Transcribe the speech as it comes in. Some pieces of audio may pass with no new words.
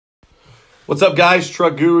What's up, guys?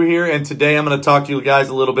 Truck Guru here, and today I'm going to talk to you guys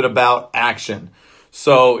a little bit about action.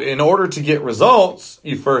 So in order to get results,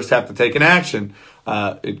 you first have to take an action.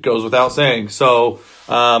 It goes without saying. So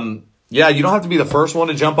yeah, you don't have to be the first one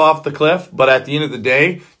to jump off the cliff, but at the end of the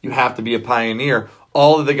day, you have to be a pioneer.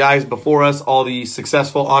 All of the guys before us, all the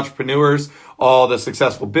successful entrepreneurs, all the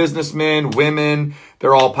successful businessmen, women,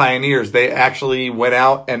 they're all pioneers. They actually went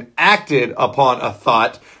out and acted upon a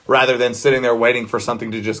thought rather than sitting there waiting for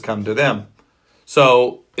something to just come to them.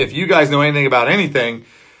 So if you guys know anything about anything,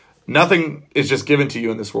 nothing is just given to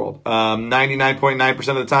you in this world. 99.9%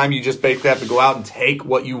 of the time, you just basically have to go out and take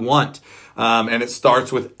what you want. And it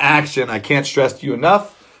starts with action. I can't stress to you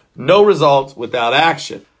enough, no results without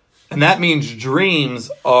action. And that means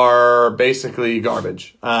dreams are basically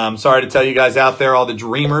garbage. Sorry to tell you guys out there, all the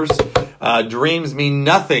dreamers, dreams mean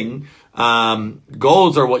nothing.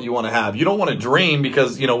 Goals are what you want to have. You don't want to dream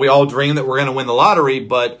because, we all dream that we're going to win the lottery,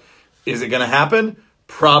 but is it going to happen?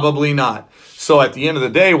 Probably not. So at the end of the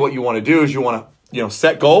day, what you want to do is you want to,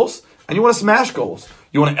 set goals and you want to smash goals.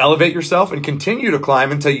 You want to elevate yourself and continue to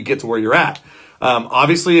climb until you get to where you're at.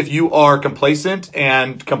 Obviously, if you are complacent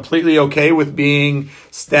and completely okay with being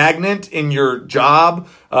stagnant in your job,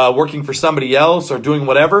 working for somebody else or doing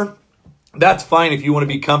whatever, that's fine if you want to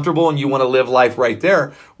be comfortable and you want to live life right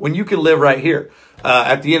there when you can live right here.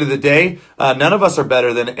 At the end of the day, none of us are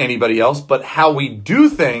better than anybody else, but how we do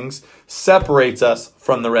things separates us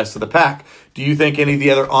from the rest of the pack. Do you think any of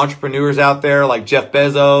the other entrepreneurs out there like Jeff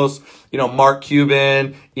Bezos, Mark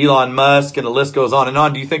Cuban, Elon Musk, and the list goes on and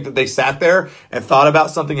on, do you think that they sat there and thought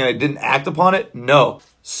about something and they didn't act upon it? No.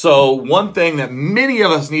 So one thing that many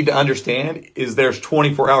of us need to understand is there's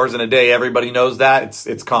 24 hours in a day. Everybody knows that.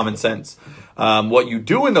 It's common sense. What you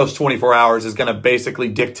do in those 24 hours is going to basically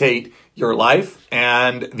dictate your life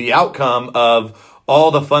and the outcome of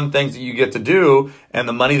all the fun things that you get to do and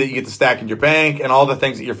the money that you get to stack in your bank and all the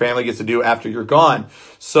things that your family gets to do after you're gone.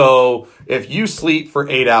 So if you sleep for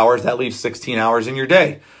 8 hours, that leaves 16 hours in your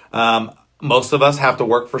day. Most of us have to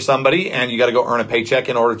work for somebody and you got to go earn a paycheck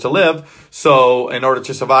in order to live. So in order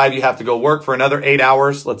to survive, you have to go work for another 8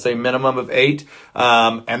 hours, let's say minimum of 8.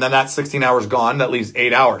 And then that's 16 hours gone. That leaves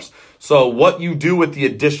 8 hours. So what you do with the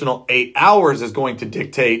additional 8 hours is going to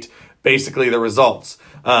dictate basically the results.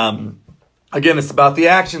 Again, it's about the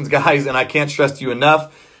actions, guys, and I can't stress to you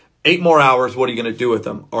enough. 8 more hours, what are you going to do with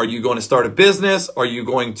them? Are you going to start a business? Are you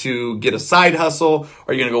going to get a side hustle?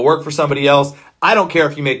 Are you going to go work for somebody else? I don't care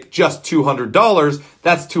if you make just $200.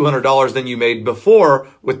 That's $200 than you made before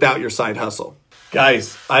without your side hustle.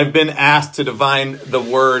 Guys, I've been asked to define the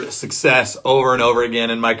word success over and over again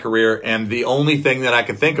in my career, and the only thing that I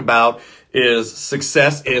can think about is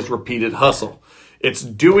success is repeated hustle. It's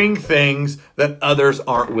doing things that others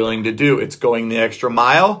aren't willing to do. It's going the extra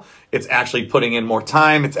mile. It's actually putting in more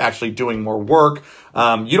time. It's actually doing more work.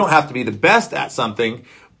 You don't have to be the best at something,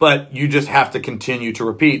 but you just have to continue to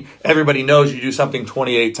repeat. Everybody knows you do something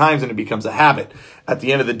 28 times and it becomes a habit. At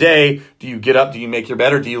the end of the day, do you get up? Do you make your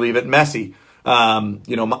bed or do you leave it messy?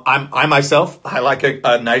 I myself, I like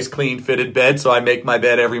a nice, clean, fitted bed. So I make my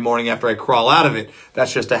bed every morning after I crawl out of it.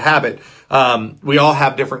 That's just a habit. We all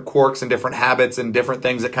have different quirks and different habits and different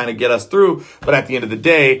things that kind of get us through. But at the end of the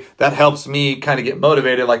day, that helps me kind of get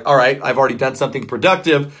motivated. Like, all right, I've already done something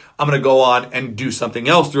productive. I'm going to go on and do something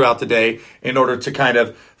else throughout the day in order to kind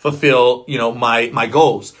of fulfill, my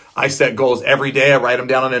goals. I set goals every day. I write them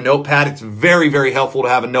down on a notepad. It's very, very helpful to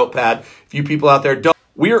have a notepad. If you people out there don't,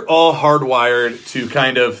 we're all hardwired to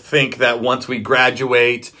kind of think that once we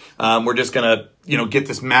graduate, we're just going to, get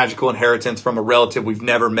this magical inheritance from a relative we've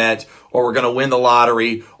never met, or we're going to win the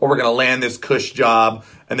lottery, or we're going to land this cush job.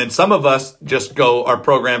 And then some of us are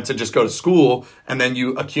programmed to just go to school, and then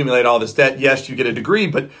you accumulate all this debt. Yes, you get a degree,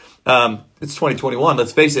 but it's 2021.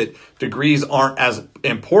 Let's face it, degrees aren't as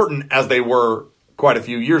important as they were quite a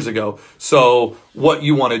few years ago. So what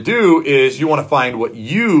you want to do is you want to find what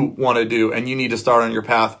you want to do, and you need to start on your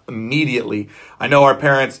path immediately. I know our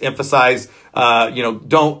parents emphasize,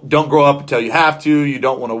 don't grow up until you have to. You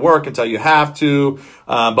don't want to work until you have to.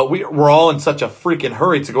 But we're all in such a freaking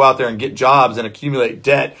hurry to go out there and get jobs and accumulate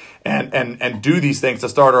debt and do these things to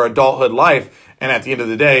start our adulthood life. And at the end of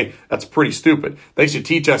the day, that's pretty stupid. They should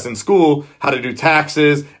teach us in school how to do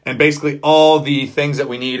taxes and basically all the things that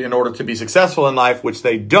we need in order to be successful in life, which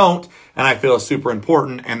they don't. And I feel is super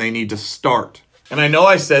important, and they need to start. And I know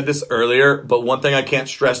I said this earlier, but one thing I can't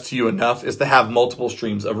stress to you enough is to have multiple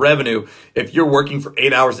streams of revenue. If you're working for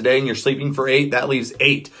 8 hours a day and you're sleeping for 8, that leaves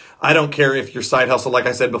 8. I don't care if your side hustle, like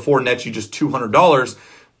I said before, nets you just $200.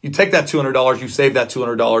 You take that $200, you save that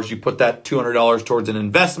 $200, you put that $200 towards an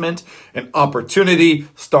investment, an opportunity,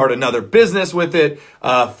 start another business with it,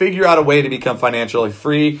 figure out a way to become financially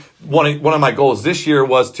free. One of my goals this year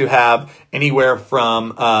was to have anywhere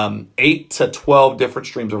from 8 to 12 different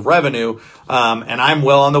streams of revenue, and I'm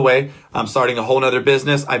well on the way. I'm starting a whole nother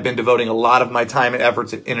business. I've been devoting a lot of my time and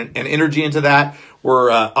efforts and energy into that.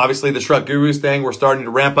 We're obviously the Shrug Gurus thing. We're starting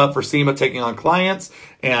to ramp up for SEMA, taking on clients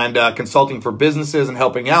and consulting for businesses and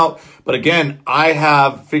helping out. But again, I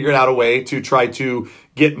have figured out a way to try to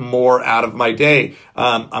get more out of my day.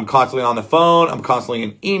 I'm constantly on the phone. I'm constantly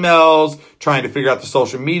in emails, trying to figure out the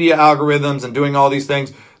social media algorithms and doing all these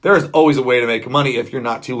things. There is always a way to make money if you're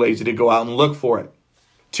not too lazy to go out and look for it.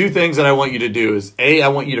 Two things that I want you to do is I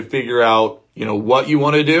want you to figure out, what you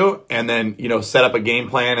want to do, and then, set up a game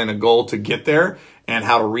plan and a goal to get there and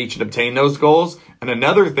how to reach and obtain those goals. And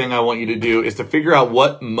another thing I want you to do is to figure out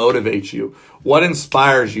what motivates you, what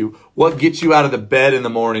inspires you, what gets you out of the bed in the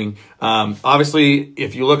morning. Obviously,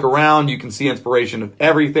 if you look around, you can see inspiration of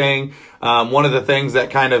everything. One of the things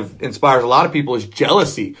that kind of inspires a lot of people is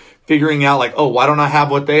jealousy. Figuring out like, oh, why don't I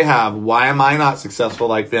have what they have? Why am I not successful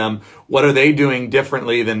like them? What are they doing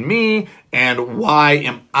differently than me? And why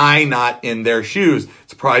am I not in their shoes?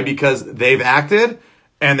 It's probably because they've acted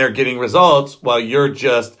and they're getting results while you're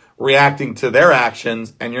just reacting to their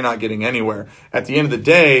actions and you're not getting anywhere. At the end of the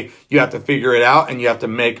day, you have to figure it out and you have to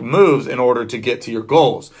make moves in order to get to your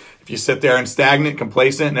goals. If you sit there and stagnant,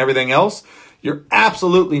 complacent and everything else, you're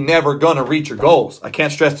absolutely never going to reach your goals. I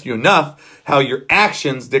can't stress to you enough how your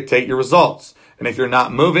actions dictate your results. And if you're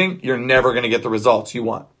not moving, you're never going to get the results you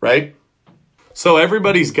want, right? So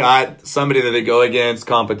everybody's got somebody that they go against,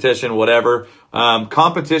 competition, whatever.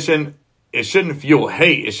 Competition, it shouldn't fuel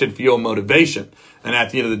hate. It should fuel motivation. And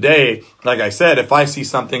at the end of the day, like I said, if I see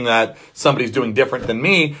something that somebody's doing different than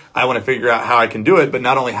me, I want to figure out how I can do it, but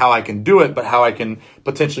not only how I can do it, but how I can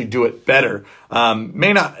potentially do it better.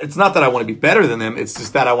 It's not that I want to be better than them. It's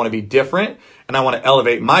just that I want to be different and I want to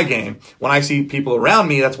elevate my game. When I see people around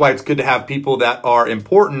me, that's why it's good to have people that are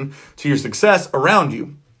important to your success around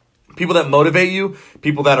you. People that motivate you,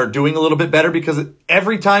 people that are doing a little bit better, because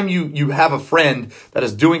every time you have a friend that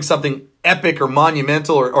is doing something epic or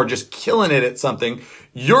monumental or just killing it at something,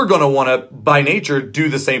 you're going to want to, by nature, do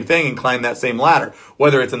the same thing and climb that same ladder.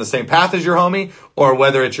 Whether it's in the same path as your homie or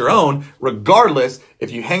whether it's your own, regardless,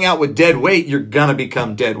 if you hang out with dead weight, you're going to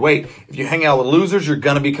become dead weight. If you hang out with losers, you're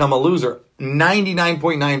going to become a loser.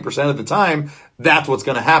 99.9% of the time, that's what's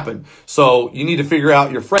going to happen. So you need to figure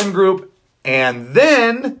out your friend group and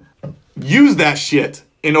then use that shit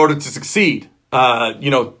in order to succeed.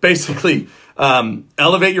 Basically,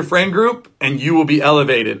 elevate your friend group and you will be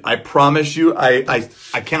elevated. I promise you. I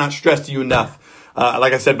cannot stress to you enough.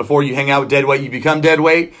 Like I said before, you hang out with dead weight, you become dead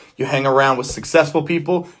weight. You hang around with successful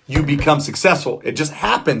people, you become successful. It just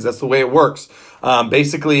happens. That's the way it works.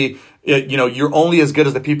 You're only as good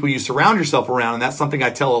as the people you surround yourself around. And that's something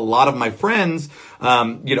I tell a lot of my friends,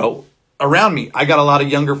 around me. I got a lot of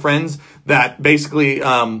younger friends that basically,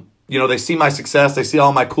 they see my success, they see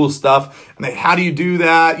all my cool stuff, and how do you do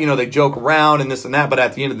that? They joke around and this and that. But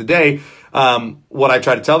at the end of the day, what I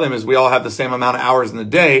try to tell them is we all have the same amount of hours in the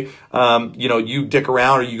day. You dick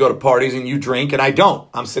around or you go to parties and you drink, and I don't.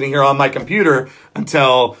 I'm sitting here on my computer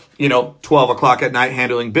until, 12 o'clock at night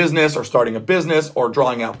handling business or starting a business or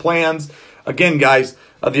drawing out plans. Again, guys,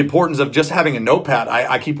 the importance of just having a notepad.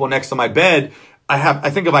 I keep one next to my bed. I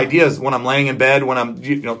think of ideas when I'm laying in bed, when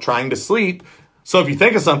I'm, trying to sleep. So if you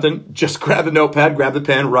think of something, just grab the notepad, grab the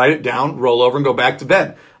pen, write it down, roll over and go back to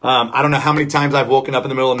bed. I don't know how many times I've woken up in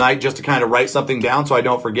the middle of the night just to kind of write something down so I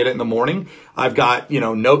don't forget it in the morning. I've got,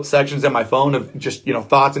 note sections in my phone of just,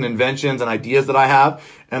 thoughts and inventions and ideas that I have.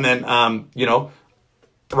 And then,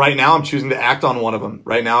 right now I'm choosing to act on one of them.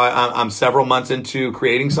 Right now I'm several months into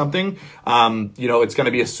creating something. It's going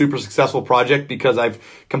to be a super successful project because I've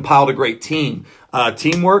compiled a great team.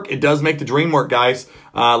 Teamwork, it does make the dream work, guys.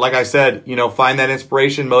 Like I said, find that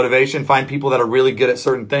inspiration, motivation, find people that are really good at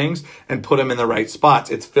certain things and put them in the right spots.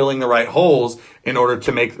 It's filling the right holes in order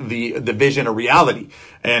to make the vision a reality.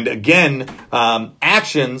 And again,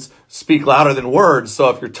 actions speak louder than words. So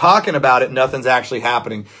if you're talking about it, nothing's actually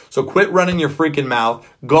happening. So quit running your freaking mouth.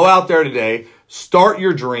 Go out there today. Start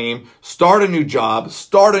your dream, start a new job,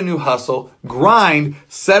 start a new hustle, grind,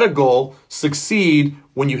 set a goal, succeed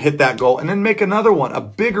when you hit that goal, and then make another one, a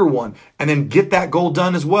bigger one, and then get that goal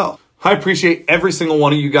done as well. I appreciate every single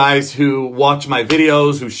one of you guys who watch my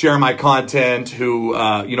videos, who share my content, who,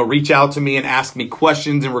 reach out to me and ask me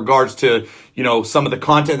questions in regards to, some of the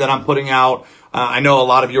content that I'm putting out. I know a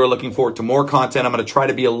lot of you are looking forward to more content. I'm going to try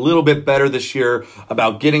to be a little bit better this year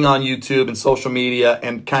about getting on YouTube and social media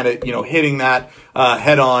and kind of, hitting that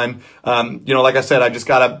head on. Like I said, I just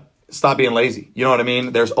got to stop being lazy. You know what I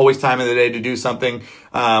mean? There's always time in the day to do something.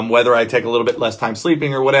 Whether I take a little bit less time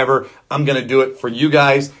sleeping or whatever, I'm going to do it for you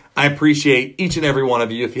guys. I appreciate each and every one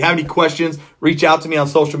of you. If you have any questions, reach out to me on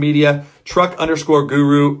social media,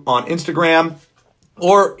 truck_guru on Instagram,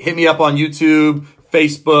 or hit me up on YouTube,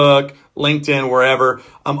 Facebook, LinkedIn, wherever.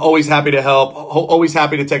 I'm always happy to help, always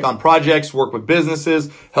happy to take on projects, work with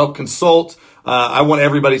businesses, help consult. I want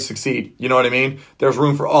everybody to succeed. You know what I mean? There's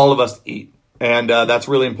room for all of us to eat. And that's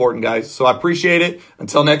really important, guys. So I appreciate it.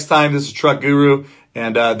 Until next time, this is Truck Guru,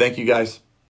 and thank you, guys.